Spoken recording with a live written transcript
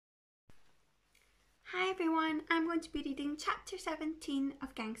Hi everyone, I'm going to be reading Chapter 17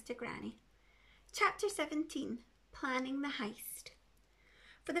 of Gangsta Granny. Chapter 17, Planning the Heist.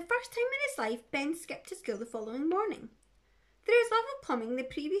 For the first time in his life, Ben skipped to school the following morning. Through his love of plumbing the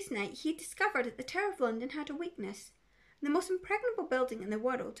previous night, he discovered that the Tower of London had a weakness. The most impregnable building in the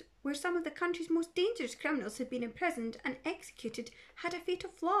world, where some of the country's most dangerous criminals had been imprisoned and executed, had a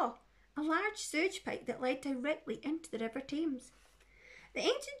fatal flaw, a large sewage pipe that led directly into the River Thames. The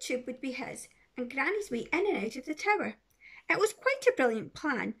ancient tube would be his, and Granny's way in and out of the tower. It was quite a brilliant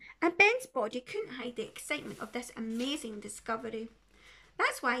plan, and Ben's body couldn't hide the excitement of this amazing discovery.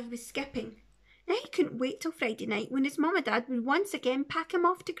 That's why he was skipping. Now he couldn't wait till Friday night when his mum and dad would once again pack him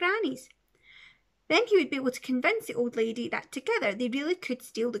off to Granny's. Then he would be able to convince the old lady that together they really could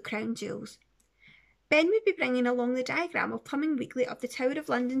steal the crown jewels. Ben would be bringing along the diagram of Plumbing Weekly of the Tower of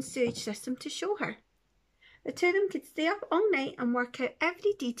London's sewage system to show her. The two of them could stay up all night and work out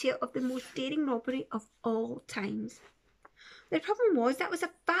every detail of the most daring robbery of all times. The problem was that was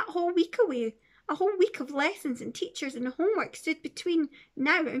a fat whole week away. A whole week of lessons and teachers and homework stood between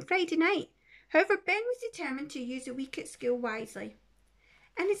now and Friday night. However, Ben was determined to use the week at school wisely.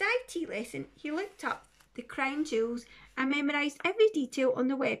 In his IT lesson, he looked up the crown jewels and memorised every detail on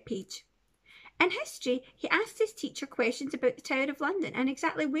the web page. In history, he asked his teacher questions about the Tower of London and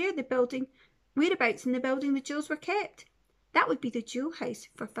exactly whereabouts in the building the jewels were kept. That would be the jewel house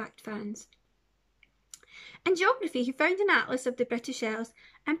for fact fans. In geography, he found an atlas of the British Isles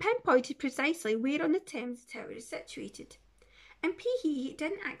and pinpointed precisely where on the Thames the tower is situated. In PE, he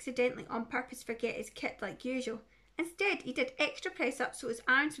didn't accidentally on purpose forget his kit like usual. Instead, he did extra press up so his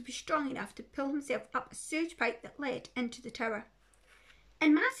arms would be strong enough to pull himself up a sewage pipe that led into the tower.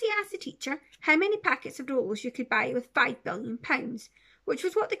 In maths, he asked the teacher how many packets of Rolos you could buy with £5 billion, which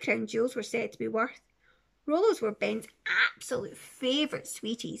was what the crown jewels were said to be worth. Rolos were Ben's absolute favourite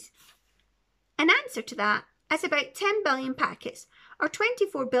sweeties. In answer to that is about 10 billion packets, or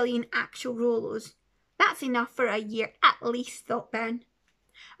 24 billion actual Rolos. That's enough for a year at least, thought Ben.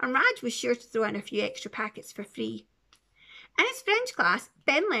 And Raj was sure to throw in a few extra packets for free. In his French class,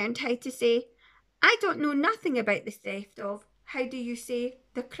 Ben learned how to say, "I don't know nothing about the theft of, how do you say,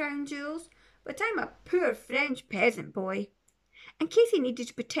 the crown jewels, but I'm a poor French peasant boy." In case he needed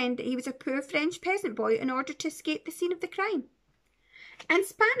to pretend that he was a poor French peasant boy in order to escape the scene of the crime. In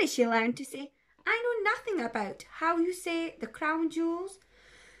Spanish, he learned to say, "I know nothing about how you say the crown jewels.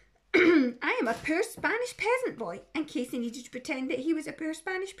 I am a poor Spanish peasant boy," in case he needed to pretend that he was a poor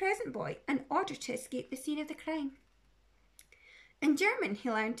Spanish peasant boy in order to escape the scene of the crime. In German,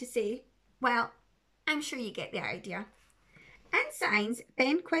 he learned to say, well, I'm sure you get the idea. In science,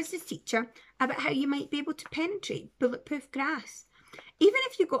 Ben quizzed his teacher about how you might be able to penetrate bulletproof glass. Even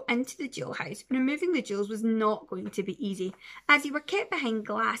if you got into the jewel house, removing the jewels was not going to be easy, as you were kept behind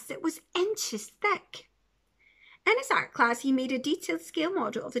glass that was inches thick. In his art class, he made a detailed scale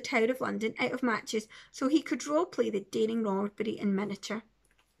model of the Tower of London out of matches so he could role-play the daring robbery in miniature.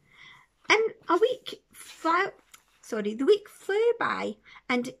 The week flew by,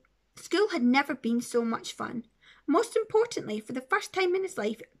 and school had never been so much fun. Most importantly, for the first time in his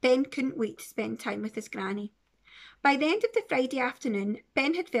life, Ben couldn't wait to spend time with his granny. By the end of the Friday afternoon,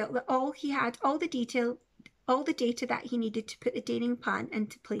 Ben had felt that all the data that he needed to put the daring plan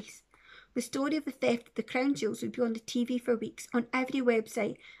into place. The story of the theft of the crown jewels would be on the TV for weeks, on every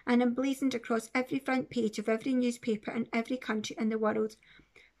website, and emblazoned across every front page of every newspaper in every country in the world.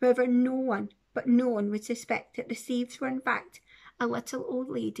 However, no one would suspect that the thieves were in fact a little old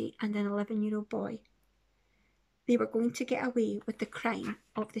lady and an 11-year-old boy. They were going to get away with the crime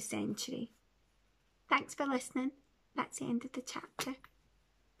of the century. Thanks for listening. That's the end of the chapter.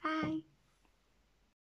 Bye.